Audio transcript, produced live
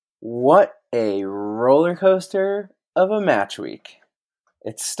What a roller coaster of a match week.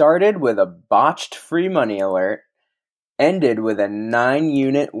 It started with a botched free money alert, ended with a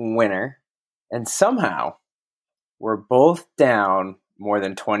 9-unit winner, and somehow we're both down more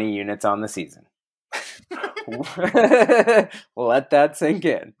than 20 units on the season. Let that sink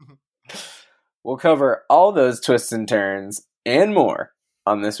in. We'll cover all those twists and turns and more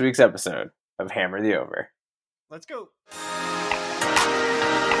on this week's episode of Hammer the Over. Let's go.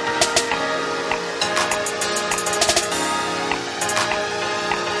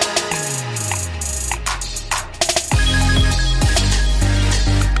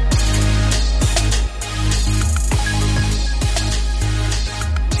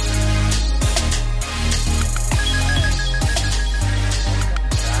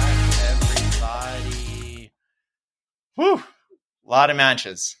 Whew. A lot of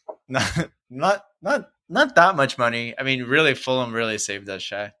matches. Not that much money. I mean, really, Fulham really saved us,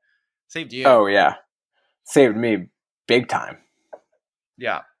 Shay. Saved you. Oh, yeah. Saved me big time.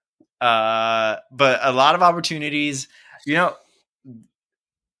 Yeah. But a lot of opportunities. You know,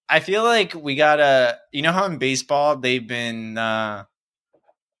 I feel like we gotta. You know how in baseball they've been like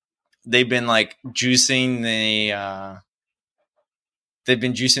juicing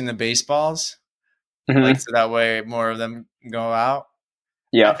the baseballs. Mm-hmm. Like, so that way more of them go out.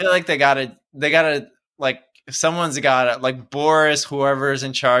 Yeah. I feel like they gotta like, if someone's gotta, like, Boris, whoever's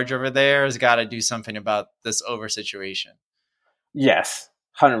in charge over there, has gotta do something about this over situation. Yes,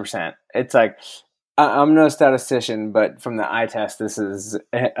 100%. It's like, I'm no statistician, but from the eye test, this is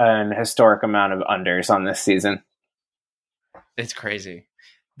an historic amount of unders on this season. It's crazy.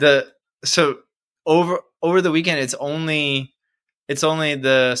 So over the weekend, it's only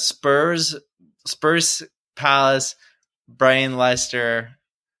the Spurs, Palace, Brighton, Leicester,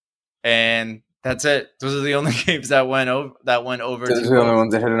 and that's it. Those are the only games that went over. Those are the only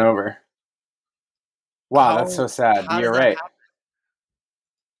ones that hit an over. Wow, that's so sad. You're right. Happen?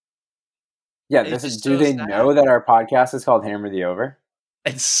 Yeah, do they know that our podcast is called Hammer the Over?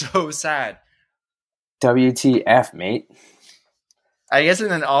 It's so sad. WTF, mate. I guess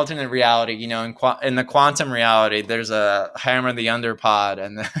in an alternate reality, you know, in the quantum reality, there's a Hammer the Under pod,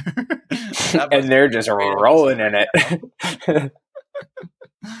 and and they're just rolling in it.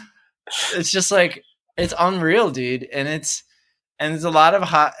 It's just like, it's unreal, dude. And there's a lot of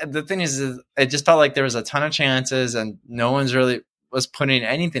the thing is, it just felt like there was a ton of chances and no one's really was putting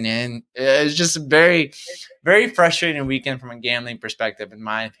anything in. It's just a very, very frustrating weekend from a gambling perspective, in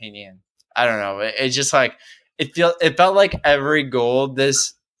my opinion. I don't know. It's just like, it felt like every goal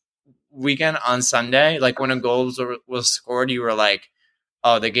this weekend on Sunday, like when a goal was scored, you were like,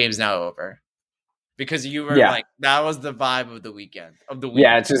 oh, the game's now over. Because you were like, that was the vibe of the weekend.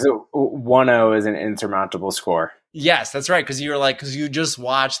 Yeah, it's just 1-0 is an insurmountable score. Yes, that's right. Because you just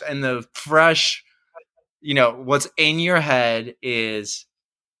watched, and the fresh, you know, what's in your head is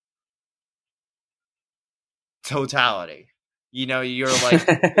totality. You know, you're like,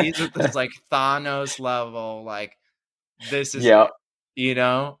 this like Thanos level, like, this is it, you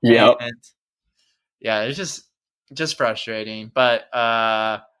know? Yeah. Yeah, it's just frustrating. But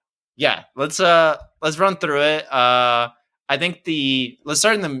yeah, let's run through it. I think let's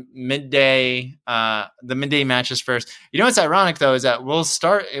start in the midday matches first. You know what's ironic though is that we'll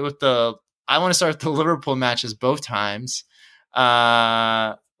start with I want to start with the Liverpool matches both times.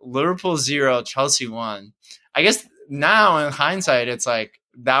 Liverpool 0, Chelsea 1. I guess now in hindsight, it's like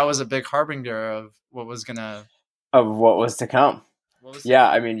that was a big harbinger of what was to come.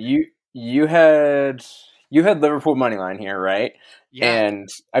 I mean, you had Liverpool money line here, right? Yeah. And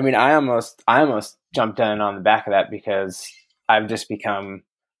I mean, I almost jumped in on the back of that because I've just become,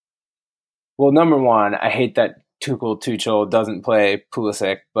 well, number one, I hate that Tuchel doesn't play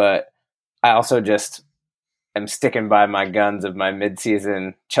Pulisic, but I also just am sticking by my guns of my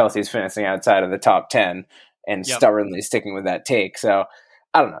midseason Chelsea's finishing outside of the top 10 and stubbornly sticking with that take. So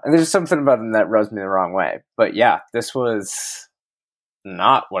I don't know. And there's something about them that rubs me the wrong way. But yeah, this was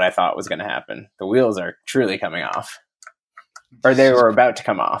not what I thought was going to happen. The wheels are truly coming off. Or they were about to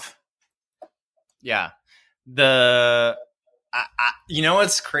come off. Yeah. You know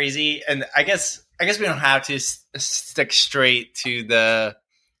what's crazy? And I guess we don't have to stick straight to the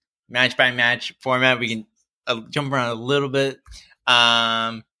match by match format. We can jump around a little bit.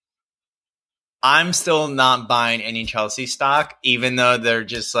 I'm still not buying any Chelsea stock, even though they're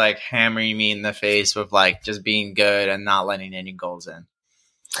just like hammering me in the face with like just being good and not letting any goals in.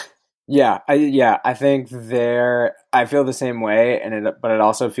 Yeah, I think I feel the same way, but it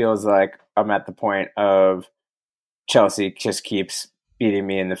also feels like I'm at the point of Chelsea just keeps beating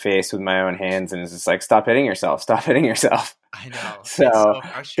me in the face with my own hands, and it's just like, stop hitting yourself, stop hitting yourself. I know. So, it's so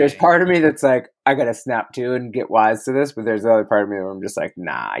there's frustrating. part of me that's like, I gotta snap to and get wise to this, but there's the other part of me where I'm just like,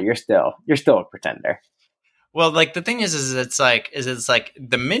 nah, you're still a pretender. Well, like the thing is it's like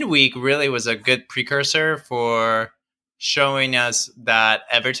the midweek really was a good precursor for showing us that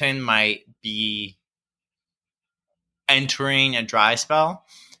Everton might be entering a dry spell,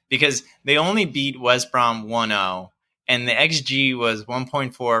 because they only beat West Brom 1-0 and the XG was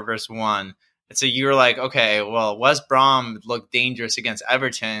 1.4 versus 1. And so you were like, okay, well, West Brom looked dangerous against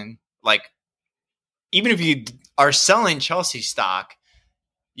Everton. Like, even if you are selling Chelsea stock,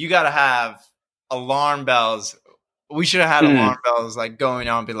 you got to have alarm bells. We should have had alarm bells like going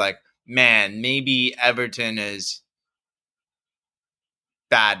on and be like, man, maybe Everton is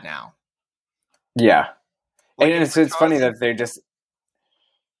bad now. Yeah. Like, and it's funny that they're just...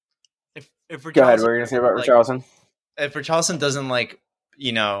 If Go ahead, what were you going to say about Richarlison? If Richarlison doesn't, like,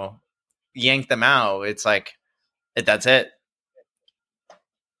 yank them out, it's like, that's it.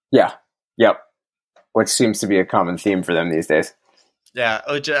 Yeah. Yep. Which seems to be a common theme for them these days. Yeah,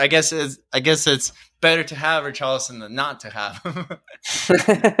 which I guess it's better to have Richarlison than not to have him.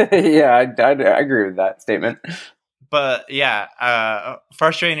 Yeah, I agree with that statement. But yeah,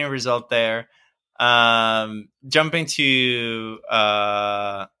 frustrating result there. Jumping to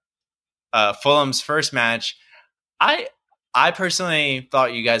Fulham's first match, I personally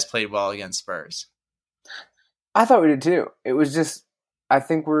thought you guys played well against Spurs. I thought we did too. It was just, I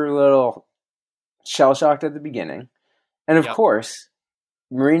think we're a little shell-shocked at the beginning. And of course,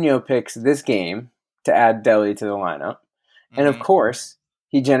 Mourinho picks this game to add Dele to the lineup. And of course,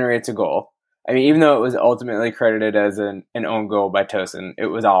 he generates a goal. I mean, even though it was ultimately credited as an own goal by Tosin, it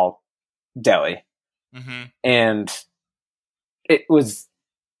was all Dele. And it was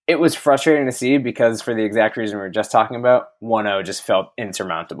frustrating to see, because for the exact reason we were just talking about, 1-0 just felt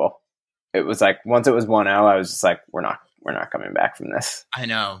insurmountable. It was like, once it was 1-0, I was just like, we're not coming back from this. I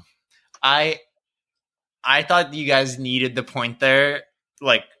know. I thought you guys needed the point there,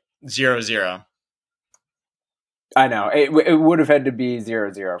 like 0-0. I know. It would have had to be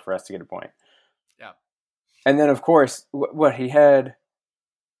 0-0 for us to get a point. Yeah. And then, of course, what he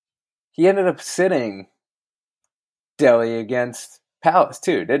ended up sitting Dele against Palace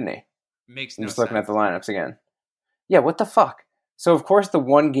too, didn't he? Makes I'm no just looking sense. at the lineups again. Yeah, what the fuck? So, of course, the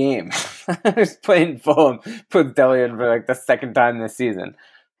one game I was playing Fulham put Dele in for like the second time this season.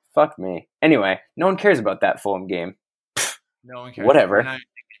 Fuck me. Anyway, no one cares about that Fulham game. No one cares. Whatever. We're not even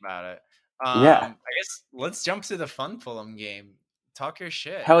thinking about it. Yeah. I guess let's jump to the fun Fulham game. Talk your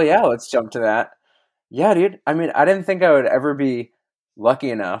shit. Hell yeah, let's jump to that. Yeah, dude. I mean, I didn't think I would ever be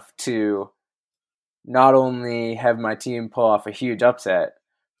lucky enough to not only have my team pull off a huge upset,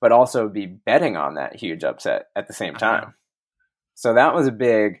 but also be betting on that huge upset at the same time. So that was a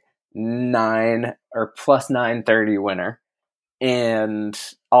big 9 or plus 930 winner. And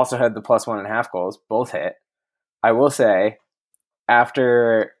also had the plus 1.5 goals. Both hit. I will say,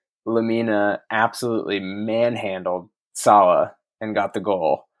 after Lamina absolutely manhandled Salah and got the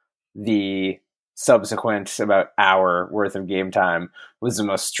goal, the subsequent about hour worth of game time was the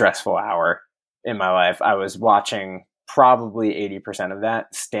most stressful hour in my life. I was watching probably 80% of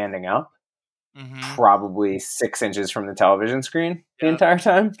that standing up, probably 6 inches from the television screen the entire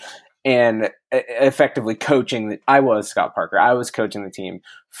time, and effectively coaching. I was Scott Parker. I was coaching the team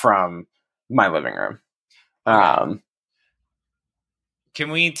from my living room. Okay. Can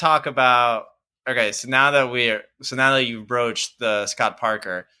we talk about? Okay, so now that you've broached the Scott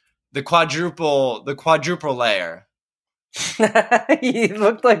Parker, the quadruple layer. he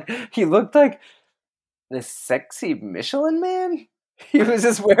looked like this sexy Michelin man. He was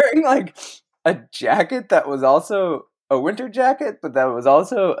just wearing like a jacket that was also a winter jacket, but that was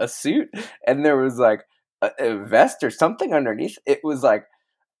also a suit, and there was like a vest or something underneath. It was like,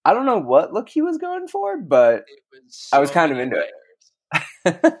 I don't know what look he was going for, but I was kind of into it.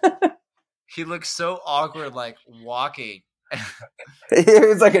 He looked so awkward, like walking. It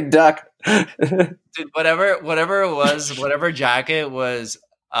was like a duck. Dude, whatever it was, whatever jacket was,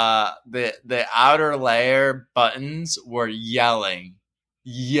 the outer layer buttons were yelling,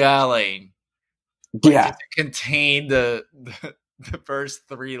 like, to contain the first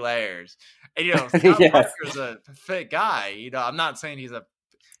 3 layers. And Scott Parker's a fit guy. I'm not saying he's a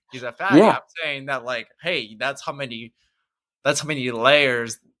fat guy. I'm saying that, like, hey, that's how many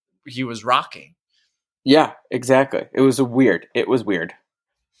layers he was rocking. Yeah, exactly. It was weird. I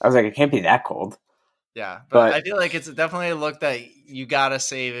was like, it can't be that cold. Yeah, but I feel like it's definitely a look that you gotta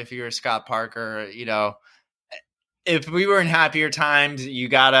save if you're Scott Parker. If we were in happier times, you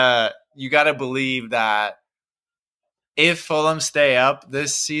gotta believe that if Fulham stay up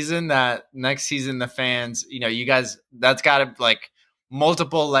this season, that next season the fans, you guys, that's got to like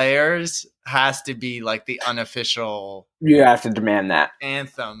multiple layers has to be like the unofficial. You have to demand that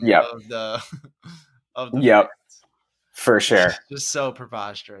anthem of the fans. For sure. Just so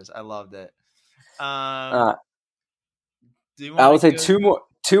preposterous. I loved it. I will say two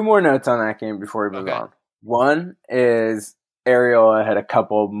more notes on that game before we move on. One is Areola had a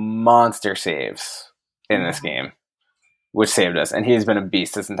couple monster saves in this game, which saved us, and he's been a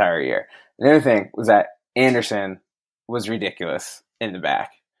beast this entire year. The other thing was that Anderson was ridiculous in the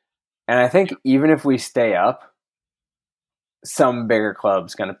back. And I think even if we stay up, some bigger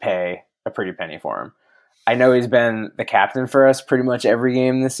club's going to pay a pretty penny for him. I know he's been the captain for us pretty much every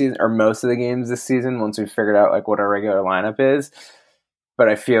game this season, or most of the games this season, once we've figured out like what our regular lineup is. But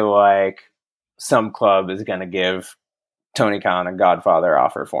I feel like some club is going to give Tony Khan a Godfather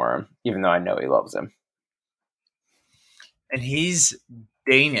offer for him, even though I know he loves him. And he's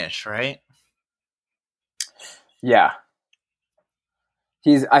Danish, right? Yeah.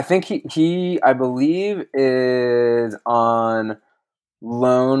 I think he I believe is on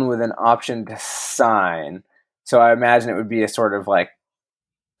loan with an option to sign. So I imagine it would be a sort of like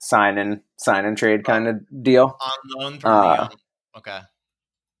sign and trade kind of deal. On loan from Lyon. Okay.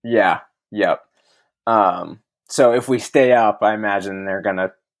 Yeah. Yep. So if we stay up, I imagine they're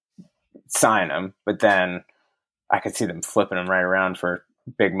gonna sign him, but then I could see them flipping him right around for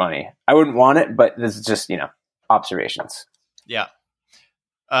big money. I wouldn't want it, but this is just, observations. Yeah.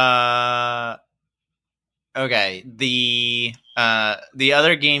 Okay. The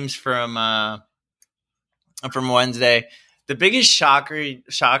other games from Wednesday, the biggest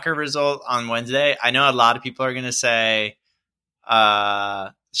shocker result on Wednesday. I know a lot of people are going to say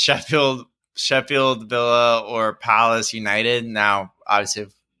Sheffield Villa or Palace United. Now, obviously,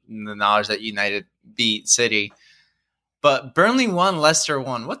 the knowledge that United beat City, but Burnley won, Leicester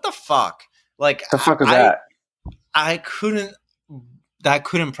won. What the fuck? Like, the fuck was that? I couldn't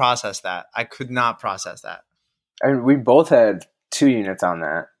process that. I could not process that. And we both had 2 units on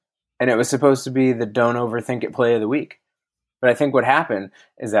that. And it was supposed to be the don't overthink it play of the week. But I think what happened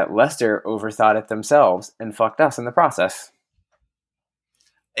is that Leicester overthought it themselves and fucked us in the process.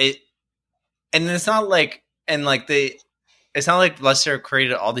 It's not like Leicester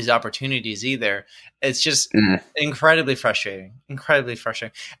created all these opportunities either. It's just incredibly frustrating. Incredibly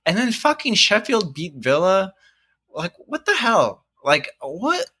frustrating. And then fucking Sheffield beat Villa. Like, what the hell? Like,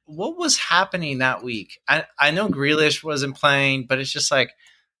 what was happening that week? I know Grealish wasn't playing, but it's just like,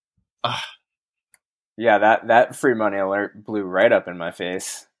 yeah, that free money alert blew right up in my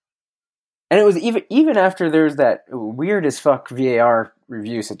face. And it was even after there's that weird as fuck VAR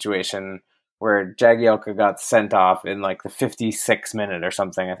review situation where Jagielka got sent off in like the 56th minute or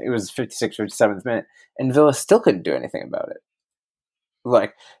something. I think it was 56th or 57th minute, and Villa still couldn't do anything about it.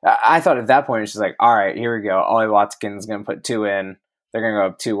 Like, I thought at that point, it's just like, all right, here we go. Ollie Watson's going to put 2 in. They're going to go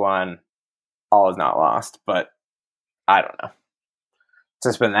up 2-1. All is not lost. But I don't know. It's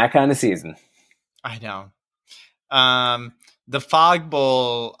just been that kind of season. I know. The Fog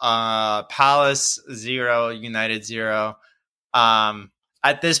Bowl, Palace 0, United 0.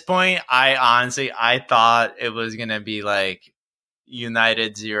 At this point, I thought it was going to be like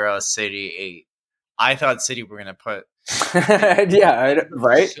United 0, City 8. I thought City were going to put yeah,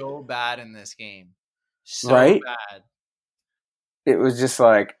 right? So bad in this game. So bad. It was just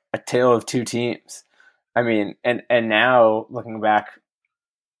like a tale of 2 teams. I mean, and now looking back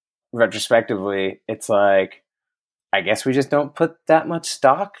retrospectively, it's like, I guess we just don't put that much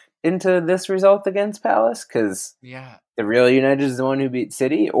stock into this result against Palace because the real United is the one who beat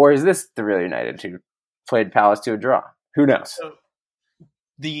City, or is this the real United who played Palace to a draw? Who knows?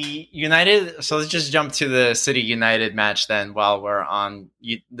 The United, so let's just jump to the City United match then while we're on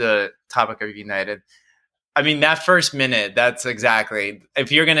the topic of United. I mean, that first minute, that's exactly,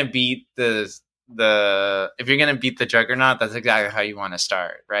 if you're going to beat if you're going to beat the Juggernaut, that's exactly how you want to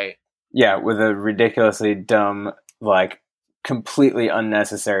start, right? Yeah, with a ridiculously dumb, like completely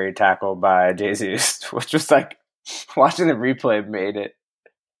unnecessary tackle by Jesus, which was like, watching the replay made it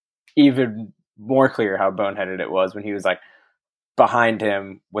even more clear how boneheaded it was when he was like, behind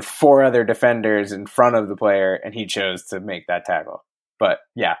him with 4 other defenders in front of the player, and he chose to make that tackle. But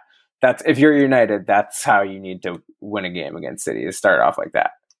yeah, that's, if you're United, that's how you need to win a game against City, is start off like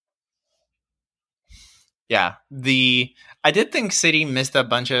that. Yeah, I did think City missed a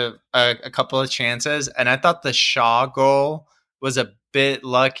couple of chances, and I thought the Shaw goal was a bit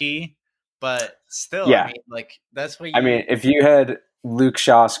lucky, but still, yeah. I mean, like, that's what if you had Luke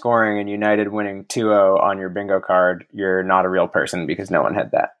Shaw scoring and United winning 2-0 on your bingo card, you're not a real person because no one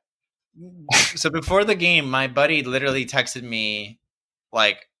had that. So before the game, my buddy literally texted me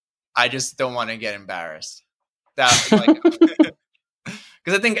like, "I just don't want to get embarrassed." That like,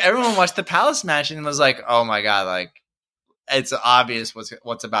 because I think everyone watched the Palace match and was like, "Oh my god!" Like, it's obvious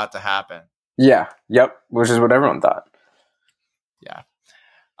what's about to happen. Yeah. Yep. Which is what everyone thought. Yeah.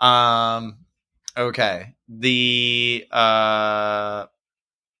 Okay. The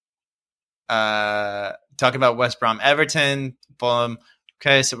talking about West Brom, Everton, Fulham.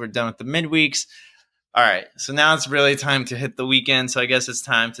 Okay, so we're done with the midweeks. All right, so now it's really time to hit the weekend. So I guess it's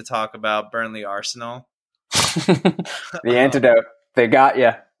time to talk about Burnley Arsenal. The antidote. They got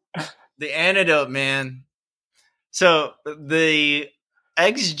you. The antidote, man. So the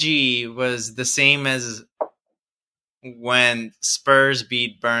XG was the same as when Spurs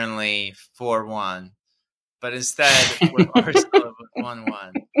beat Burnley 4-1, but instead with Arsenal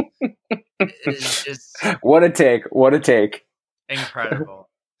 1-1. It's just what a take. What a take. Incredible.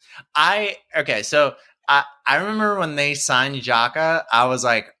 So I remember when they signed Xhaka, I was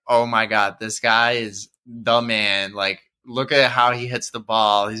like, oh my God, this guy is the man. Like, look at how he hits the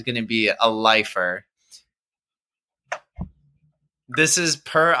ball. He's going to be a lifer. This is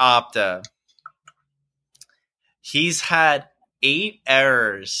per Opta. He's had 8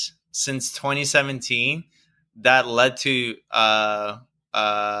 errors since 2017 that led to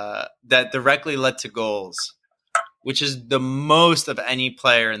that directly led to goals, which is the most of any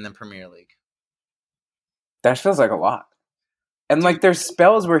player in the Premier League. That feels like a lot. And, like, there's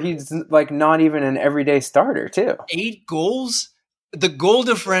spells where he's, like, not even an everyday starter, too. 8 goals? The goal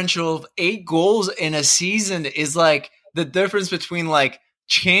differential of 8 goals in a season is, like, the difference between, like,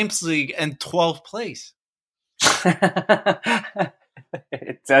 Champions League and 12th place.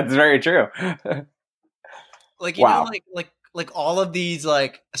 That's very true. Like, you know, like all of these,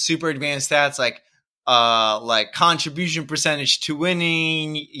 like, super advanced stats, like contribution percentage to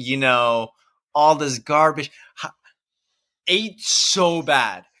winning, you know, all this garbage. 8 so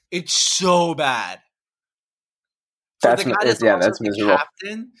bad. It's so bad. That's miserable.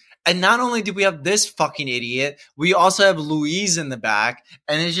 Captain. And not only do we have this fucking idiot, we also have Luis in the back,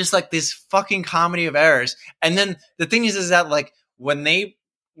 and it's just like this fucking comedy of errors. And then the thing is that like when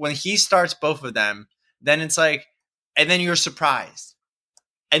he starts both of them, then it's like, and then you're surprised.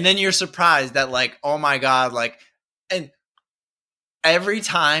 And then you're surprised that like, oh my God, like, and every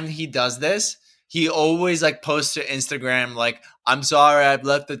time he does this, he always like posts to Instagram like, I'm sorry, I've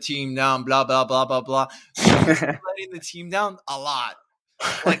let the team down, blah, blah, blah, blah, blah. Letting the team down a lot.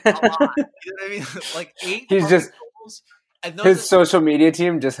 Like, a lot. You know what I mean? Like 8 He's just goals. His social media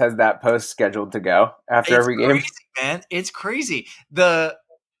team just has that post scheduled to go after every game. Crazy, man. It's crazy. The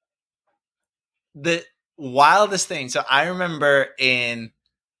wildest thing. So I remember in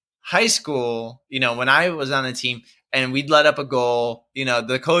high school, you know, when I was on the team and we'd let up a goal, you know,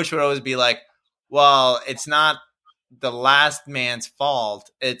 the coach would always be like, well, it's not the last man's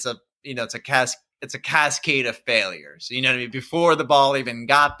fault. It's a cascade of failures. You know what I mean? Before the ball even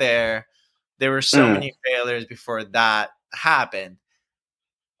got there, there were so many failures before that happened.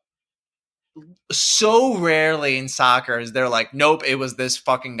 So rarely in soccer is they're like, nope, it was this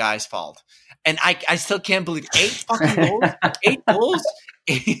fucking guy's fault. And I still can't believe 8 fucking goals. 8 goals?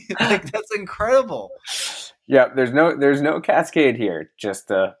 Like, that's incredible. Yeah, there's no cascade here.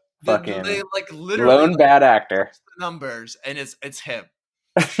 Just a fucking they like literally lone bad actor. The numbers, and it's him.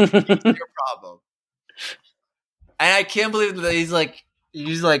 It's your problem. And I can't believe that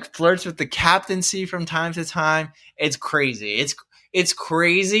he's like flirts with the captaincy from time to time. It's crazy. It's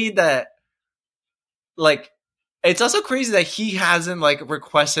crazy that like it's also crazy that he hasn't like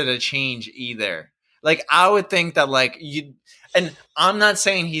requested a change either. Like I would think that like you, and I'm not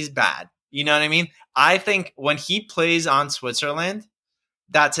saying he's bad. You know what I mean? I think when he plays on Switzerland,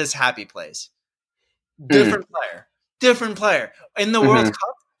 that's his happy place. Different player in the World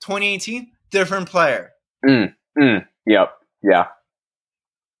Cup 2018. Different player. Yep. Yeah.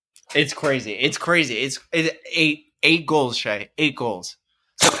 It's crazy. It's 8 goals, Shay. 8 goals.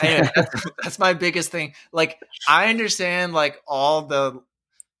 So anyway, that's my biggest thing. Like I understand like all the.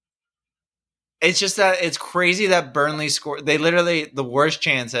 It's just that it's crazy that Burnley scored. They literally the worst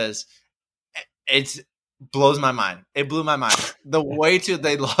chances. It blows my mind. It blew my mind. The way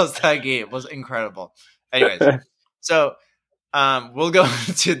they lost that game was incredible. Anyways, so we'll go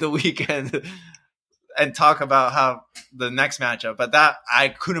to the weekend and talk about how the next matchup. But that I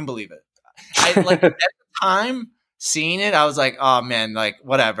couldn't believe it. I like at the time seeing it, I was like, oh man, like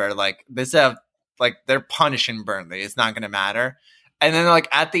whatever. Like this like they're punishing Burnley. It's not gonna matter. And then like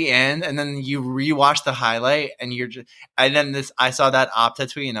at the end, and then you rewatch the highlight, and you're just, and then I saw that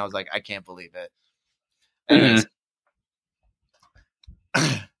Opta tweet, and I was like, I can't believe it. Anyways,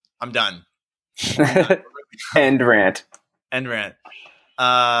 I'm done. End rant. End rant.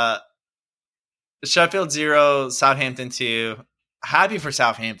 Sheffield 0, Southampton 2. Happy for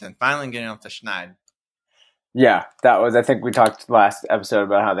Southampton. Finally getting off the schneid. Yeah, that was. I think we talked last episode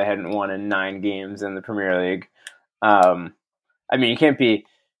about how they hadn't won in 9 games in the Premier League. I mean, you can be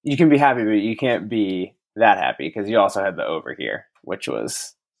happy, but you can't be that happy because you also had the over here, which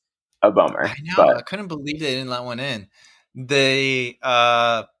was a bummer. I know. But I couldn't believe they didn't let one in. They,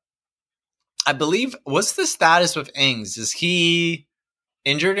 I believe, what's the status with Ings? Is he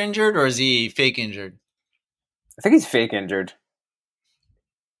injured, or is he fake injured? I think he's fake injured.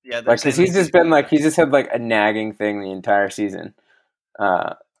 Yeah, like because he's just been like he's just had like a nagging thing the entire season.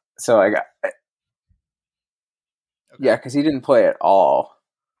 So like, yeah, because he didn't play at all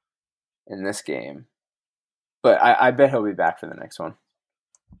in this game, but I bet he'll be back for the next one.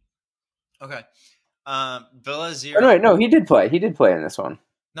 Okay. Villa 0. Oh, no, he did play. He did play in this one.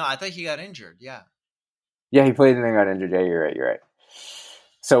 No, I thought he got injured. Yeah. Yeah, he played and then got injured. Yeah, you're right.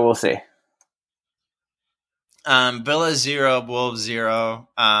 So we'll see. Villa 0, Wolves 0.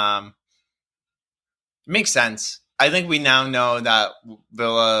 Makes sense. I think we now know that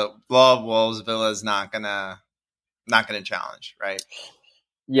Villa is not gonna challenge, right?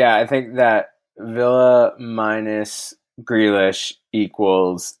 Yeah, I think that Villa minus Grealish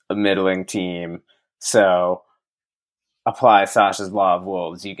equals a middling team. So apply Sasha's law of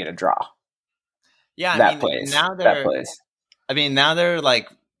Wolves, you get a draw. Yeah, that plays. Now they're like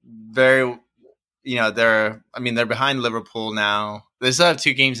very, they're behind Liverpool now. They still have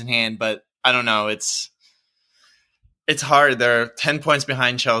 2 games in hand, but I don't know. It's hard. They're 10 points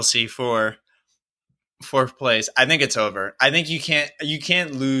behind Chelsea for 4th place. I think it's over. I think you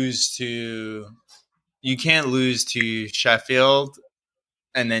can't lose to Sheffield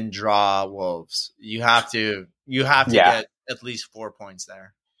and then draw Wolves. You have to get at least 4 points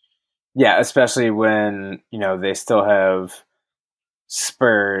there. Yeah, especially when, they still have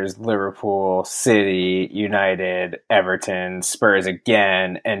Spurs, Liverpool, City, United, Everton, Spurs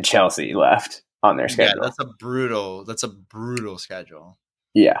again, and Chelsea left on their schedule. Yeah, that's a brutal schedule.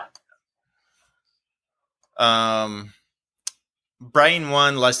 Yeah. Brighton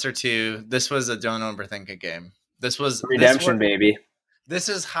 1, Leicester 2. This was a don't overthink it game. This was redemption, baby. This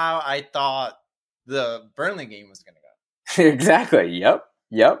is how I thought the Burnley game was going to go. Exactly. Yep.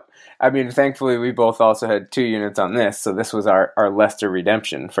 I mean, thankfully, we both also had 2 units on this, so this was our Leicester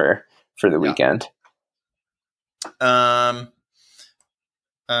redemption for the weekend. And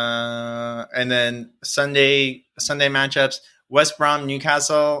then Sunday matchups: West Brom,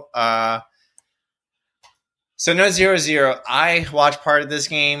 Newcastle. So no 0-0. I watched part of this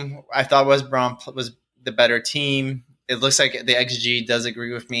game. I thought West Brom was the better team. It looks like the XG does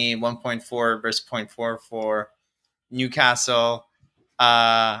agree with me. 1.4 versus 0.4 for Newcastle.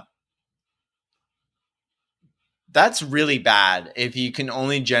 That's really bad if you can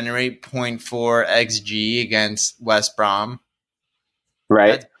only generate 0.4 XG against West Brom.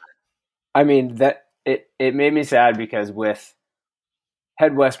 Right. I mean, that it made me sad because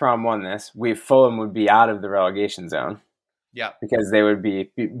had West Brom won this, Fulham would be out of the relegation zone. Yeah. Because they would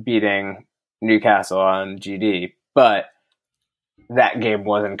be beating Newcastle on GD. But that game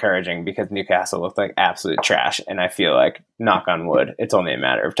was encouraging because Newcastle looked like absolute trash. And I feel like, knock on wood, it's only a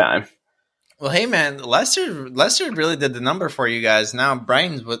matter of time. Well, hey, man, Leicester really did the number for you guys. Now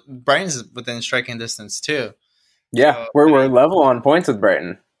Brighton's within striking distance, too. Yeah, so, we're level on points with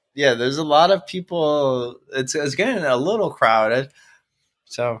Brighton. Yeah, there's a lot of people. It's getting a little crowded.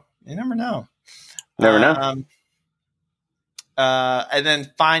 So you never know. And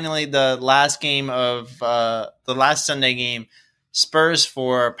then finally, the last game of the last Sunday game, Spurs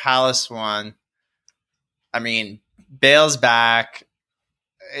 4, Palace 1. I mean, Bale's back.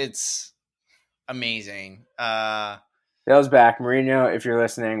 It's amazing. Bale's back. Mourinho, if you're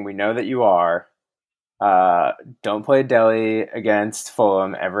listening, we know that you are. Don't play Delhi against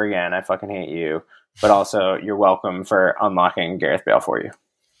Fulham ever again. I fucking hate you. But also, you're welcome for unlocking Gareth Bale for you.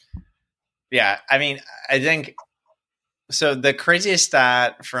 Yeah, I mean, I think so. The craziest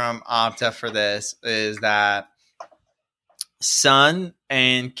stat from Opta for this is that Son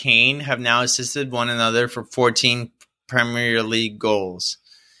and Kane have now assisted one another for 14 Premier League goals.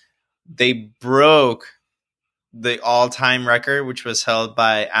 They broke the all-time record, which was held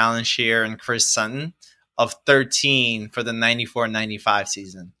by Alan Shearer and Chris Sutton, of 13 for the 94-95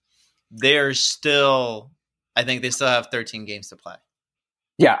 season. I think they still have 13 games to play.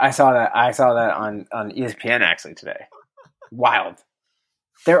 Yeah, I saw that. on ESPN actually today. Wild.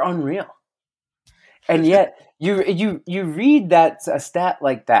 They're unreal. And yet you read that a stat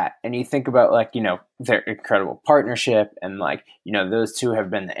like that, and you think about like their incredible partnership, and like those two have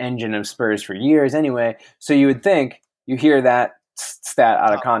been the engine of Spurs for years anyway. So you would think you hear that stat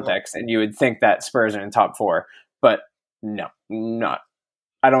out of context, and you would think that Spurs are in top four, but no, not.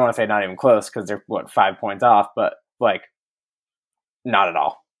 I don't want to say not even close because they're 5 points off, but like not at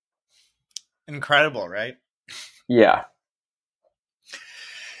all. Incredible, right? Yeah.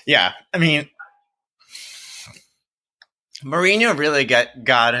 Yeah, I mean, Mourinho really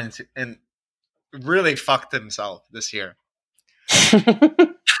got into and really fucked himself this year.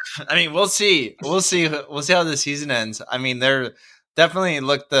 I mean, we'll see. We'll see how the season ends. I mean, they're definitely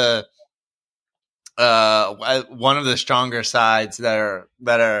the one of the stronger sides that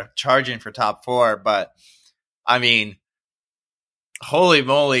are charging for top four. But I mean, holy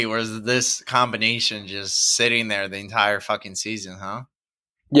moly, was this combination just sitting there the entire fucking season, huh?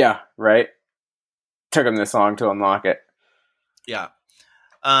 Yeah, right. Took them this long to unlock it. Yeah.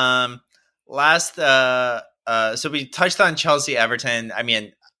 Last so we touched on Chelsea Everton. I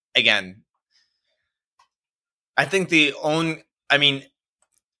mean, again, I think the own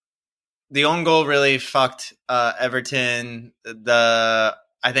goal really fucked Everton. I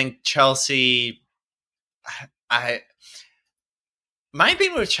think Chelsea my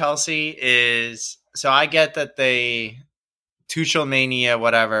thing with Chelsea is, so I get that they Tuchel mania,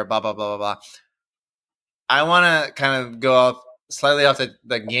 whatever, blah blah blah blah blah. I want to kind of go slightly off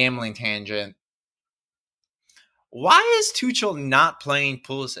the gambling tangent. Why is Tuchel not playing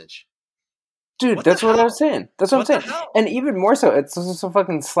Pulisic? Dude, that's what I was saying. That's what I'm saying. And even more so, it's just a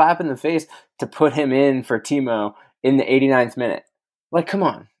fucking slap in the face to put him in for Timo in the 89th minute. Like, come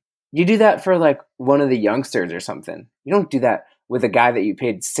on. You do that for like one of the youngsters or something. You don't do that with a guy that you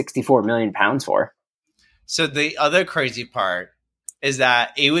paid £64 million for. So the other crazy part is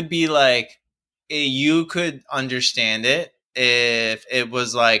that it would be like, you could understand it if it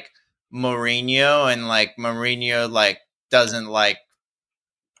was like Mourinho, and like Mourinho like doesn't like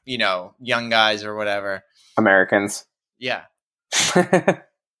young guys or whatever. Americans. Yeah.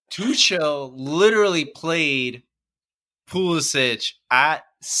 Tuchel literally played Pulisic at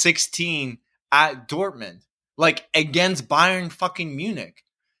 16 at Dortmund, like against Bayern fucking Munich.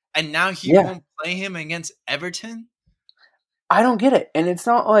 And now he won't play him against Everton? I don't get it. And it's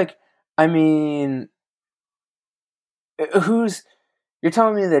not like, I mean, you're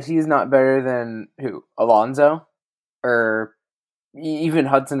telling me that he's not better than who? Alonso? Or even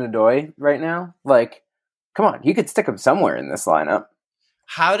Hudson-Odoi right now? Like, come on, you could stick him somewhere in this lineup.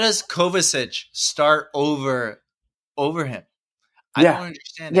 How does Kovacic start over him? I don't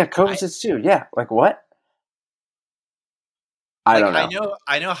understand. Yeah, Kovacic too. Yeah, like what? I don't know.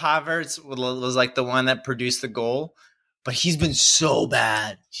 I know Havertz was like the one that produced the goal, but he's been so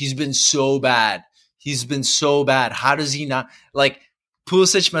bad. How does he not, like,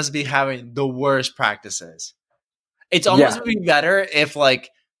 Pulisic must be having the worst practices. It's almost would be better if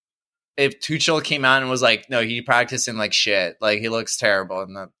Tuchel came out and was like, no, he practicing like shit. Like, he looks terrible,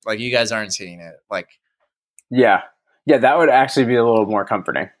 and like, you guys aren't seeing it. Like, yeah, that would actually be a little more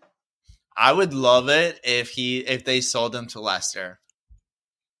comforting. I would love it if they sold him to Leicester.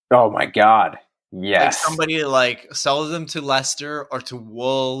 Oh my god, yes! Like, somebody like sell them to Leicester or to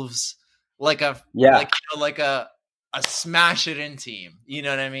Wolves, like a smash it in team. You know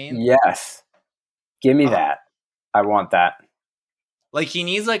what I mean? Yes, give me that. I want that. Like, he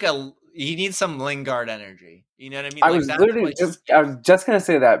needs some Lingard energy. You know what I mean? I was literally I was just gonna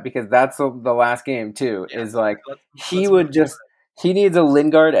say that, because that's the last game too. Yeah. Is like he needs a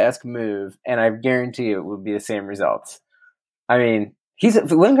Lingard-esque move, and I guarantee you it would be the same results. I mean,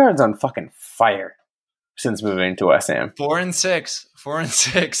 Lingard's on fucking fire since moving to West Ham. 4 and 6.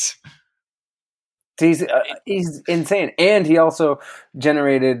 He's insane, and he also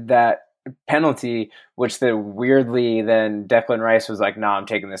generated that penalty, which weirdly then Declan Rice was like, "Nah, I'm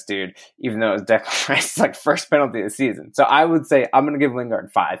taking this dude," even though it was Declan Rice's like first penalty of the season. So I would say I'm going to give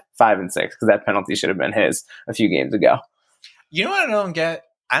Lingard 5 and 6, because that penalty should have been his a few games ago. You know what I don't get?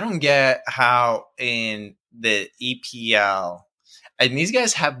 I don't get how in the EPL, and these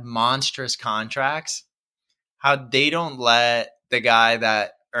guys have monstrous contracts, how they don't let the guy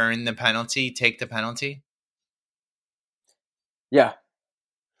that earned the penalty take the penalty. Yeah.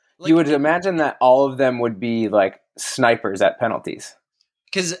 Like, you would imagine that all of them would be like snipers at penalties.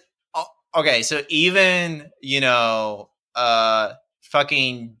 Because, okay, so even,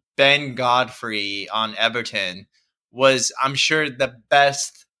 fucking Ben Godfrey on Everton was, I'm sure, the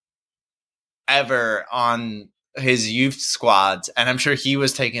best ever on his youth squads, and I'm sure he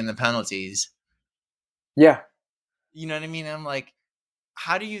was taking the penalties. Yeah. You know what I mean? I'm like,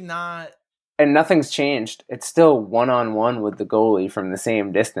 how do you not? And nothing's changed. It's still 1-on-1 with the goalie from the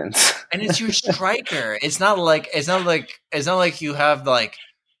same distance. And it's your striker. It's not like you have like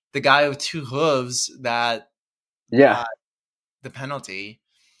the guy with two hooves that got the penalty.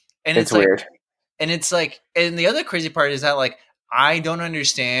 And it's weird. And the other crazy part is that like I don't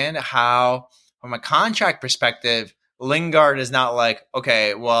understand how, from a contract perspective, Lingard is not like,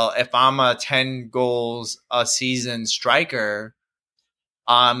 okay, well, if I'm a 10 goals a season striker,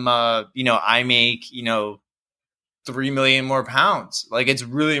 I make, 3 million more pounds. Like, it's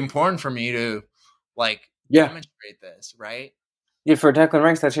really important for me to demonstrate this, right? Yeah, for Declan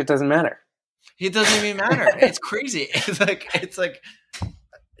Rice, that shit doesn't matter. It doesn't even matter. It's crazy. It's like,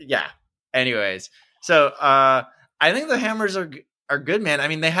 yeah. Anyways, so I think the Hammers are good, man. I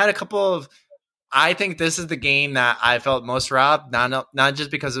mean, they had a couple of. I think this is the game that I felt most robbed. Not just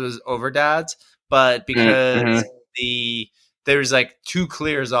because it was overdads, but because there's like 2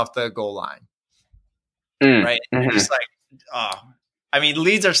 clears off the goal line, right? You're just like, I mean,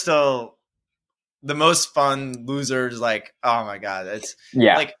 Leeds are still the most fun losers. Like, oh my god,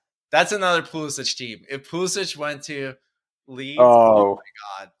 like that's another Pulisic team. If Pulisic went to Leeds, oh my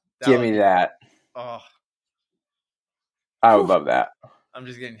god. Give me that. Oh, I would love that. I'm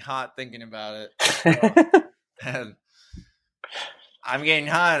just getting hot thinking about it. And I'm getting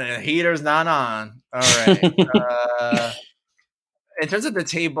hot, and the heater's not on. All right. In terms of the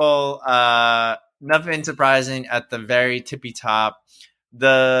table, nothing surprising at the very tippy top.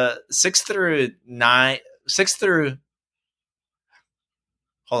 The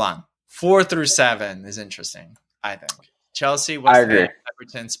 4 through 7 is interesting, I think. Chelsea, West Ham,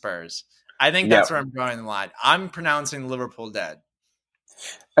 Everton, Spurs. I think that's where I'm drawing the line. I'm pronouncing Liverpool dead.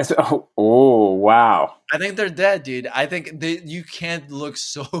 Oh, wow. I think they're dead, dude. I think you can't look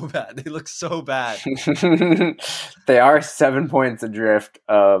so bad. They look so bad. They are 7 points adrift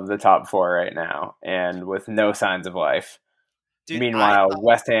of the top 4 right now, and with no signs of life. Dude, meanwhile,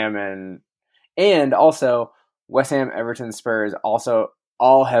 West Ham and also West Ham, Everton, Spurs also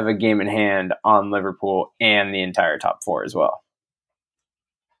all have a game in hand on Liverpool and the entire top 4 as well.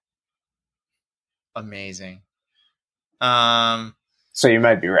 Amazing. So you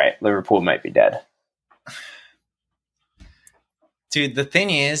might be right. Liverpool might be dead. Dude, the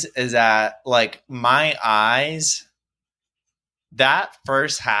thing is that like my eyes, that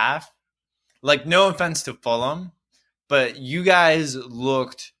first half, like no offense to Fulham, but you guys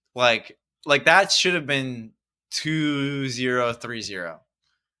looked like that should have been 2-0, 3-0.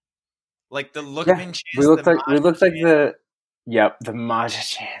 Like the Lookman chance. We looked like the Maja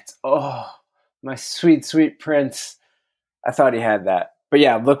chance. Oh, my sweet, sweet prince. I thought he had that. But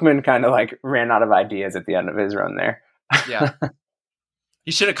yeah, Lookman kind of like ran out of ideas at the end of his run there. Yeah.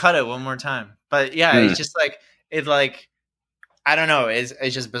 He should have cut it one more time. But yeah, it's just like I don't know, it's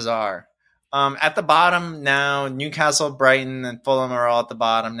just bizarre. At the bottom now, Newcastle, Brighton, and Fulham are all at the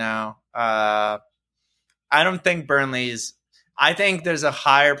bottom now. I don't think I think there's a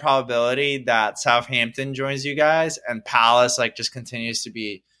higher probability that Southampton joins you guys and Palace like just continues to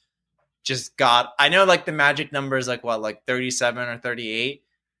be I know like the magic number is like 37 or 38.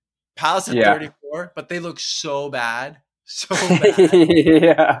 Palace at 34, but they look so bad. So bad.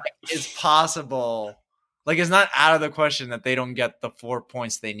 Like, it's possible. Like it's not out of the question that they don't get the 4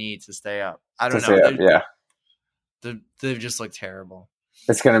 points they need to stay up. I don't know. They've just looked terrible.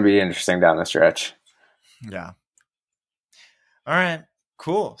 It's going to be interesting down the stretch. Yeah. All right.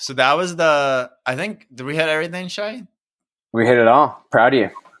 Cool. So that was I think, did we hit everything, Shay? We hit it all. Proud of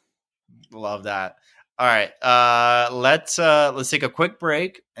you. Love that. All right. Let's take a quick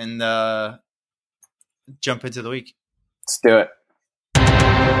break and jump into the week. Let's do it.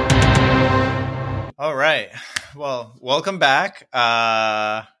 All right. Well, welcome back.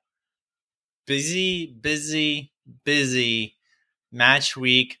 Busy match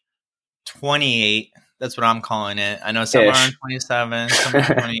week 28. That's what I'm calling it. I know some are on 27, some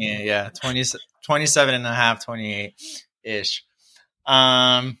are 28. Yeah, 27 and a half, 28-ish.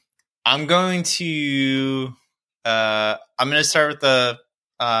 I'm going to start with the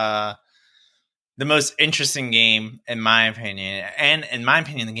most interesting game in my opinion, and in my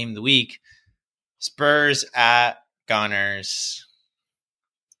opinion, the game of the week: Spurs at Gunners.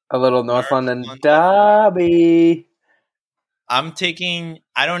 A little North London derby. I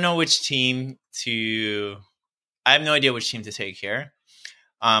don't know which team to. I have no idea which team to take here.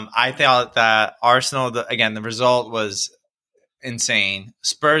 I thought that Arsenal. The result was insane.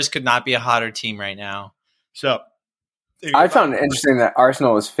 Spurs could not be a hotter team right now. So I found it interesting that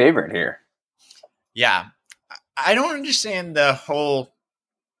Arsenal was favored here. Yeah. I don't understand the whole.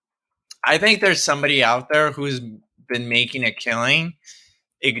 I think there's somebody out there who's been making a killing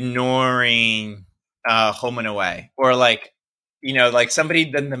ignoring home and away, or like, you know, like somebody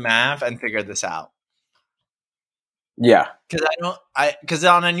did the math and figured this out. Yeah, because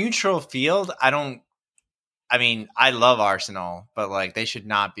on a neutral field, I mean, I love Arsenal, but like they should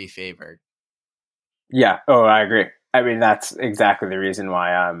not be favored. Yeah. Oh, I agree. I mean, that's exactly the reason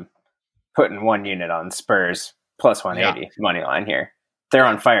why I'm putting one unit on Spurs plus 180 money line here. They're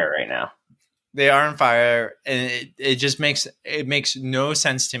on fire right now. They are on fire, and it just makes no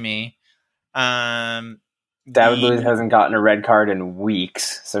sense to me. David Luiz hasn't gotten a red card in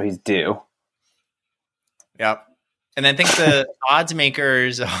weeks, so he's due. Yep. And I think the odds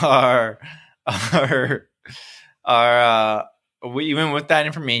makers are even with that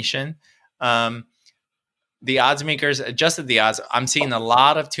information, the odds makers adjusted the odds. I'm seeing a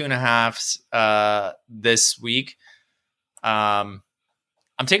lot of 2.5s this week. I'm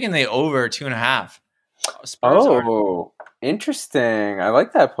taking the over 2.5. Interesting. I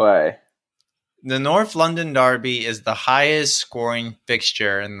like that play. The North London Derby is the highest scoring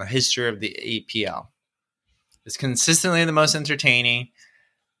fixture in the history of the EPL. It's consistently the most entertaining.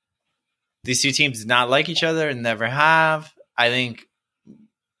 These two teams do not like each other and never have. I think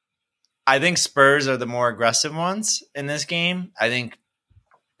Spurs are the more aggressive ones in this game. I think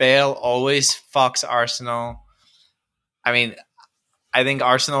Bale always fucks Arsenal. I mean, I think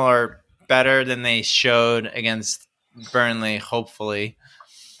Arsenal are better than they showed against Burnley, hopefully.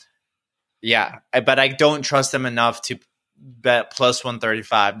 Yeah, but I don't trust them enough to bet plus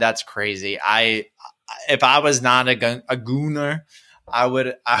 135. That's crazy. If I was not a gooner, I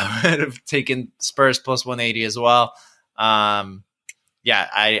would have taken Spurs plus 180 as well. Yeah,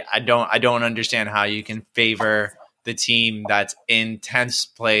 I don't understand how you can favor the team that's in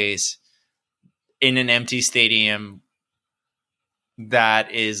 10th place in an empty stadium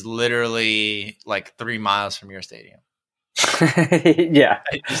that is literally like 3 miles from your stadium. Yeah,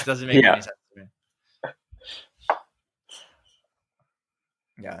 it just doesn't make any sense to me.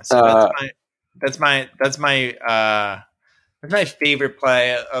 Yeah, so that's my favorite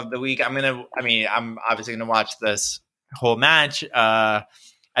play of the week. I'm obviously gonna watch this whole match. I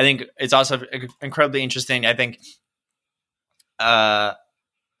think it's also incredibly interesting. I think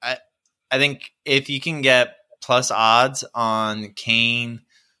if you can get plus odds on Kane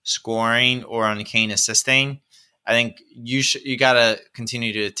scoring or on Kane assisting, I think you gotta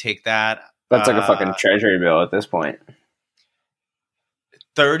continue to take that. That's like a fucking treasury bill at this point.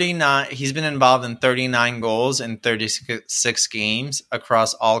 39. He's been involved in 39 goals in 36 games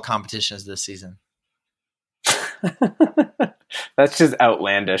across all competitions this season. That's just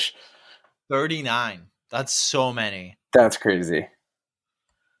outlandish. 39. That's so many. That's crazy.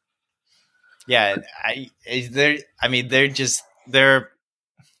 Yeah,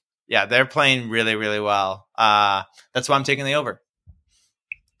 they're playing really, really well. That's why I'm taking the over.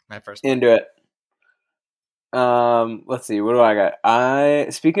 My first play. Into it. Let's see. What do I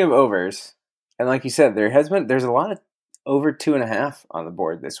got? Speaking of overs, and like you said, there's a lot of over 2.5 on the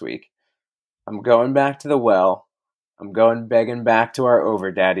board this week. I'm going back to the well. I'm begging back to our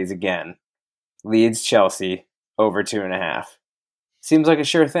over daddies again. Leeds Chelsea over 2.5. Seems like a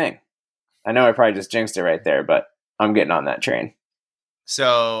sure thing. I know I probably just jinxed it right there, but I'm getting on that train.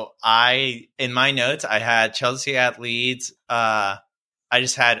 So in my notes, I had Chelsea at Leeds. I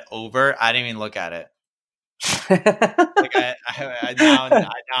just had over. I didn't even look at it. Like I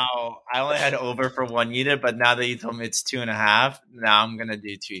only had over for 1 unit, but now that you told me it's 2.5, now I'm gonna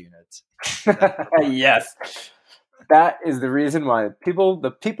do 2 units. Yes, that is the reason why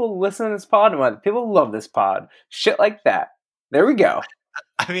the people listen to this pod and why the people love this pod. Shit like that. There we go.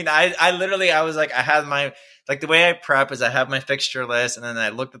 I mean, I literally was like, I had my the way I prep is I have my fixture list and then I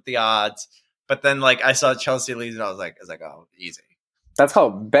looked at the odds, but then like I saw Chelsea Leeds and I was like, oh, easy. That's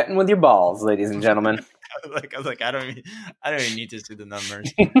called betting with your balls, ladies and gentlemen. I was like, I don't even need to see the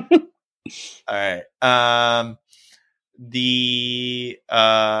numbers. All right.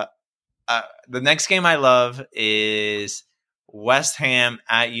 The next game I love is West Ham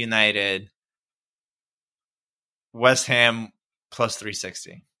at United. West Ham plus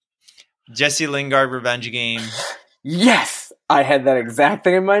 360. Jesse Lingard revenge game. Yes, I had that exact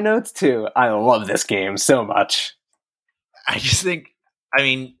thing in my notes too. I love this game so much. I just think,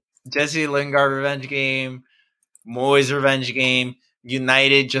 Jesse Lingard revenge game, Moyes revenge game.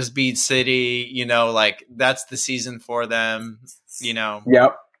 United just beat City. That's the season for them.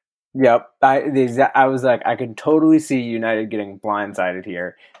 Yep. I was like, I could totally see United getting blindsided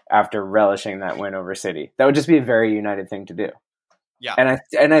here after relishing that win over City. That would just be a very United thing to do. Yeah,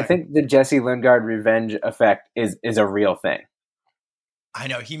 and I think the Jesse Lingard revenge effect is a real thing. I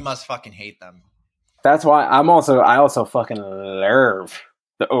know he must fucking hate them. That's why I also fucking love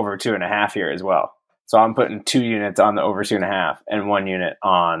the over 2.5 here as well. So I'm putting 2 units on the over 2.5 and 1 unit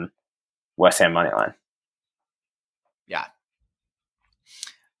on West Ham money line. Yeah.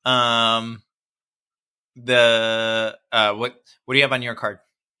 What do you have on your card?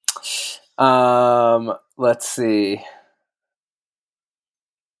 Let's see.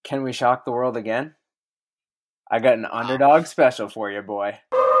 Can we shock the world again? I got an underdog special for you, boy.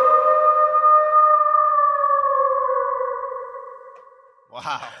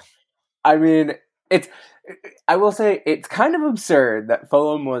 Wow. I mean, I will say it's kind of absurd that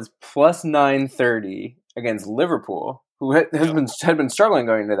Fulham was plus 930 against Liverpool, who had been struggling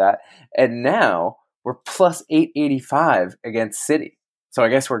going into that, and now we're plus 885 against City. So I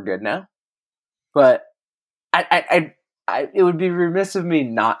guess we're good now. But it would be remiss of me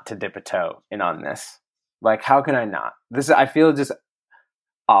not to dip a toe in on this. Like, how can I not? I feel just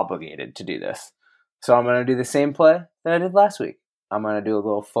obligated to do this. So I'm going to do the same play that I did last week. I'm going to do a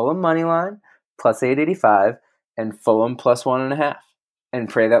little Fulham money line, plus 885, and Fulham plus 1.5, and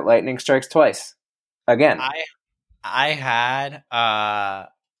pray that lightning strikes twice. Again. I had,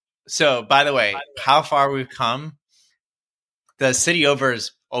 so by the way, how far we've come, the City over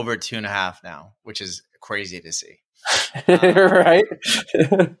is over 2.5 now, which is crazy to see. Right?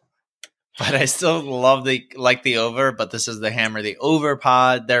 But I still love the over, but this is the hammer the over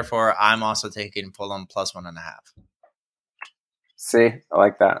pod. Therefore, I'm also taking Fulham plus 1.5. See, I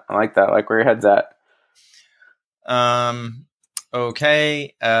like that. I like where your head's at.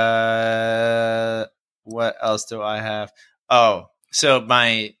 Okay. What else do I have? Oh, so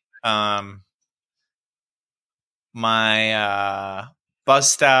my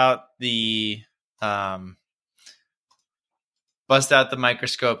bust out the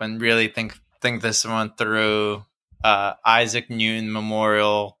microscope and really think this one through. Isaac Newton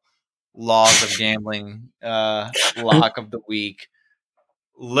Memorial Laws of Gambling lock of the week.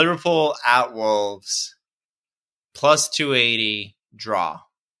 Liverpool at Wolves plus 280 draw.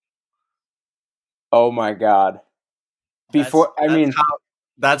 Oh my God. That's what it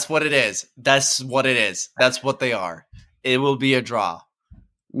is. That's what it is. That's what they are. It will be a draw.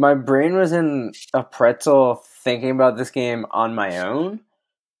 My brain was in a pretzel thinking about this game on my own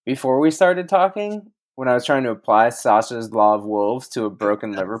before we started talking when I was trying to apply Sasha's Law of Wolves to a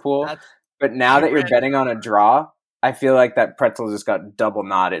broken Liverpool. But now that you're betting on a draw, I feel like that pretzel just got double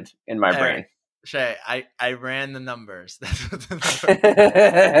knotted in my brain. Shay, I ran the numbers. That's what the numbers.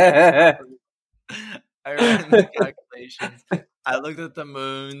 I ran the calculations. I looked at the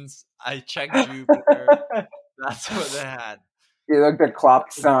moons. I checked Jupiter. That's what they had. You looked at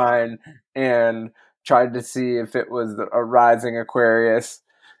Klopp's sign and tried to see if it was a rising Aquarius.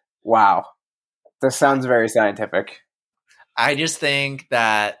 Wow. This sounds very scientific. I just think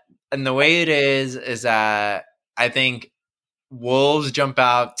that, and the way it is that I think Wolves jump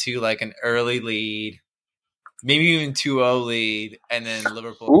out to like an early lead, maybe even 2-0 lead, and then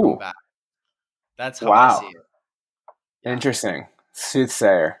Liverpool come back. That's how I see it. Yeah. Interesting.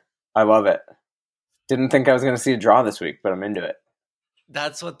 Soothsayer. I love it. Didn't think I was going to see a draw this week, but I'm into it.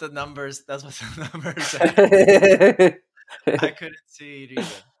 That's what the numbers say. I couldn't see it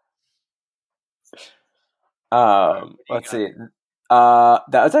either. Let's see. That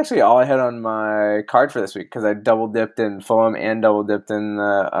was actually all I had on my card for this week because I double dipped in Fulham and double dipped in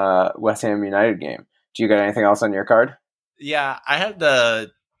the West Ham United game. Do you got anything else on your card? Yeah, I have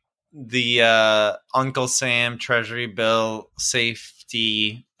the Uncle Sam Treasury Bill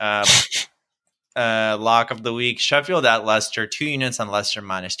safety lock of the week. Sheffield at Leicester, 2 units on Leicester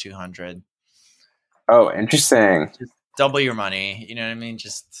minus 200. Oh, interesting. Just double your money. You know what I mean?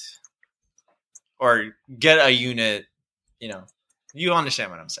 Or get a unit. You know, you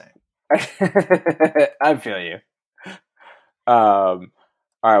understand what I'm saying. I feel you. All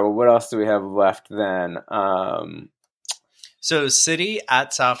right. Well, what else do we have left then? So City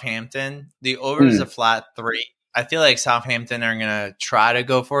at Southampton, the over is a flat 3. I feel like Southampton are going to try to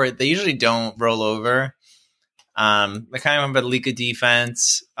go for it. They usually don't roll over. They kind of have a leak of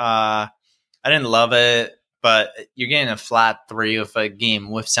defense. I didn't love it, but you're getting a flat 3 with a game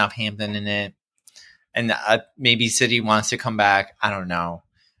with Southampton in it. And maybe City wants to come back. I don't know.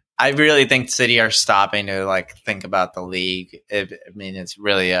 I really think City are stopping to like think about the league. It's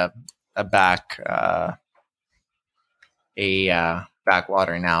really a backwater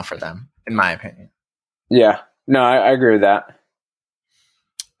now for them, in my opinion. Yeah. No, I agree with that.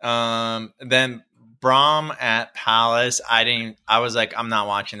 Then Braum at Palace. I was like, I'm not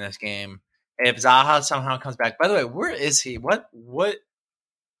watching this game. If Zaha somehow comes back, by the way, where is he? What's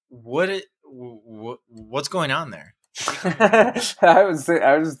going on there? I was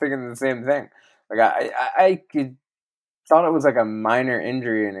just thinking the same thing. Like I could thought it was like a minor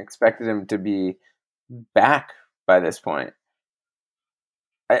injury and expected him to be back by this point.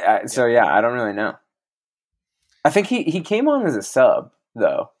 So yeah, I don't really know. I think he came on as a sub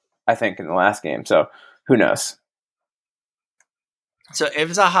though. I think in the last game, so who knows? So if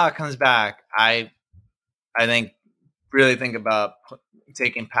Zaha comes back, I really think about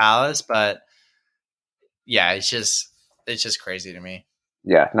taking Palace, but yeah, it's just crazy to me.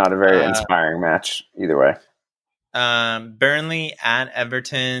 Yeah, not a very inspiring match either way. Burnley at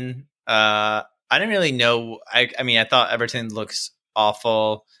Everton. I didn't really know. I mean, I thought Everton looks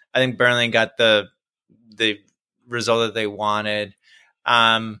awful. I think Burnley got the result that they wanted.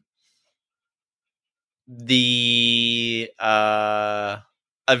 A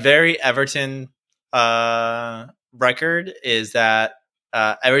very Everton record is that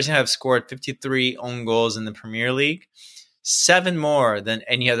Everton have scored 53 own goals in the Premier League, 7 more than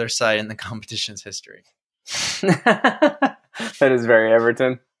any other side in the competition's history. That is very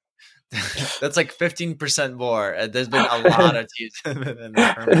Everton. That's like 15% more. There's been a lot of teams in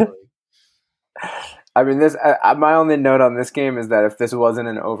the Premier League. I mean, my only note on this game is that if this wasn't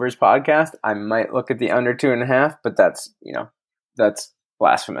an overs podcast, I might look at the under 2.5, but that's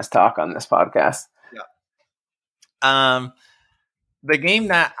blasphemous talk on this podcast. Yeah. The game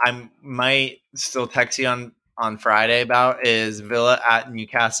that I might still text you on Friday about is Villa at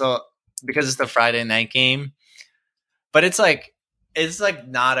Newcastle, because it's the Friday night game. But it's like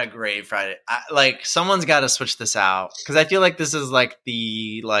not a great Friday. Someone's got to switch this out, because I feel like this is like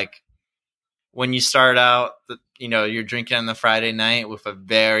the when you start out, you're drinking on the Friday night with a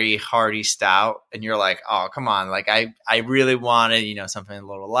very hearty stout, and you're like, oh, come on. Like, I really wanted, something a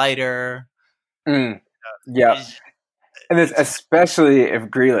little lighter. Yeah. And this, especially if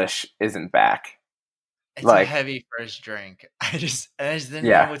Grealish isn't back. It's a heavy first drink. I just didn't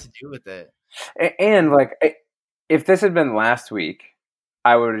know what to do with it. And if this had been last week,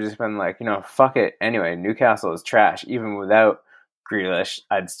 I would have just been like, fuck it. Anyway, Newcastle is trash. Even without Grealish,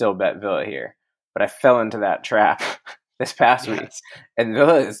 I'd still bet Villa here. But I fell into that trap this past week, and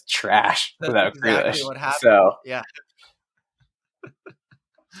Villa is trash without Grealish. What happened. So yeah,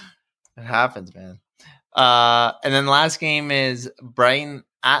 it happens, man. And then the last game is Brighton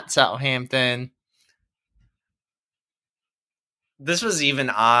at Southampton. This was even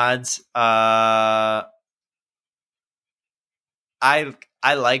odds. I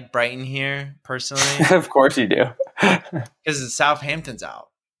like Brighton here personally. Of course you do, because Southampton's out.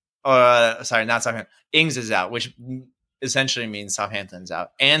 Sorry, not Southampton. Ings is out, which essentially means Southampton's out,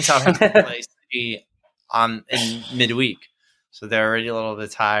 and Southampton plays City in midweek, so they're already a little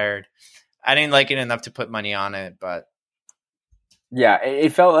bit tired. I didn't like it enough to put money on it, but yeah,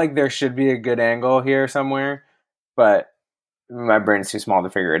 it felt like there should be a good angle here somewhere, but my brain's too small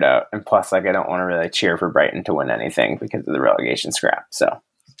to figure it out. And plus, I don't want to really cheer for Brighton to win anything because of the relegation scrap. So.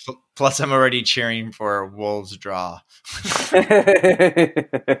 Plus, I'm already cheering for Wolves' draw. You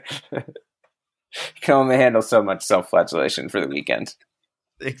can only handle so much self-flagellation for the weekend.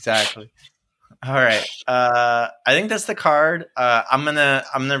 Exactly. All right. I think that's the card. I'm gonna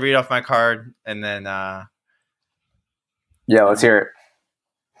read off my card, and then yeah, let's hear it.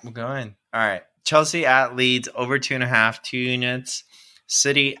 We'll go in. All right. Chelsea at Leeds over 2.5, 2 units.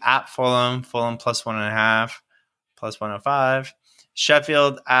 City at Fulham plus 1.5, plus 105.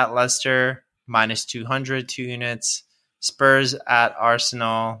 Sheffield at Leicester minus 200, 2 units. Spurs at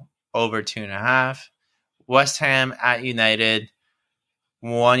Arsenal over 2.5. West Ham at United,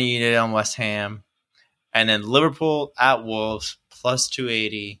 1 unit on West Ham. And then Liverpool at Wolves plus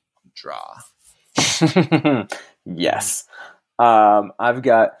 280 draw. Yes. I've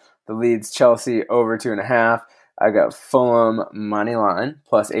got the Leeds Chelsea over 2.5. I got Fulham money line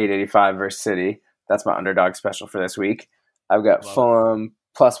plus 885 versus City. That's my underdog special for this week. I've got Fulham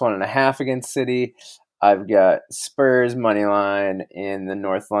plus 1.5 against City. I've got Spurs money line in the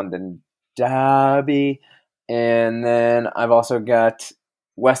North London derby, and then I've also got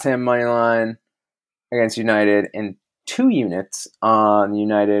West Ham money line against United in 2 units on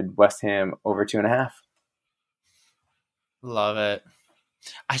United West Ham over 2.5. Love it.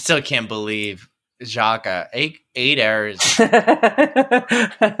 I still can't believe Xhaka 8 errors.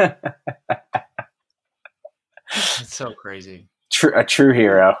 It's so crazy. A true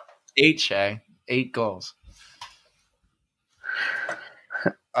hero. 8 goals.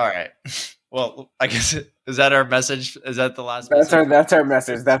 All right. Well, I guess is that our message? Is that the last message? That's our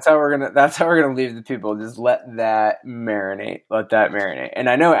message. That's how we're gonna leave the people. Just let that marinate. And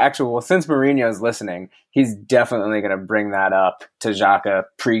I know since Mourinho's listening, he's definitely gonna bring that up to Xhaka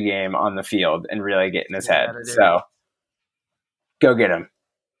pregame on the field and really get in his head. So go get him.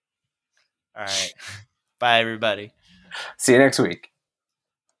 All right. Bye everybody. See you next week.